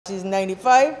She's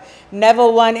 95,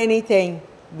 never won anything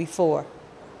before.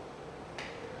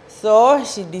 So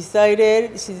she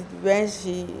decided when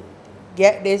she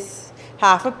get this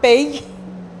half a pay,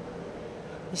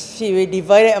 she will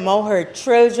divide it among her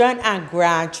children and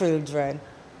grandchildren.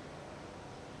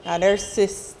 And her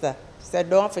sister. She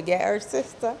said, don't forget her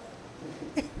sister.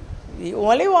 The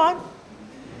only one.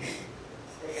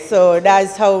 So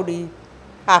that's how the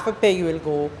half a pay will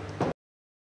go.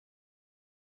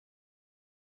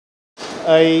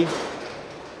 I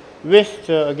wish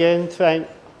to again thank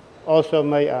also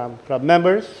my club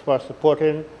members for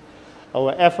supporting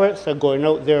our efforts and going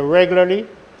out there regularly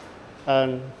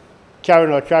and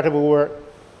carrying our charitable work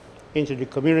into the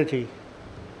community.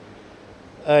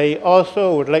 I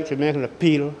also would like to make an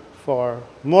appeal for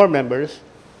more members,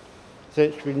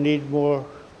 since we need more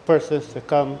persons to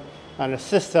come and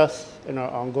assist us in our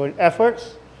ongoing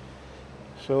efforts.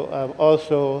 So I'm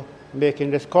also making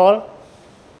this call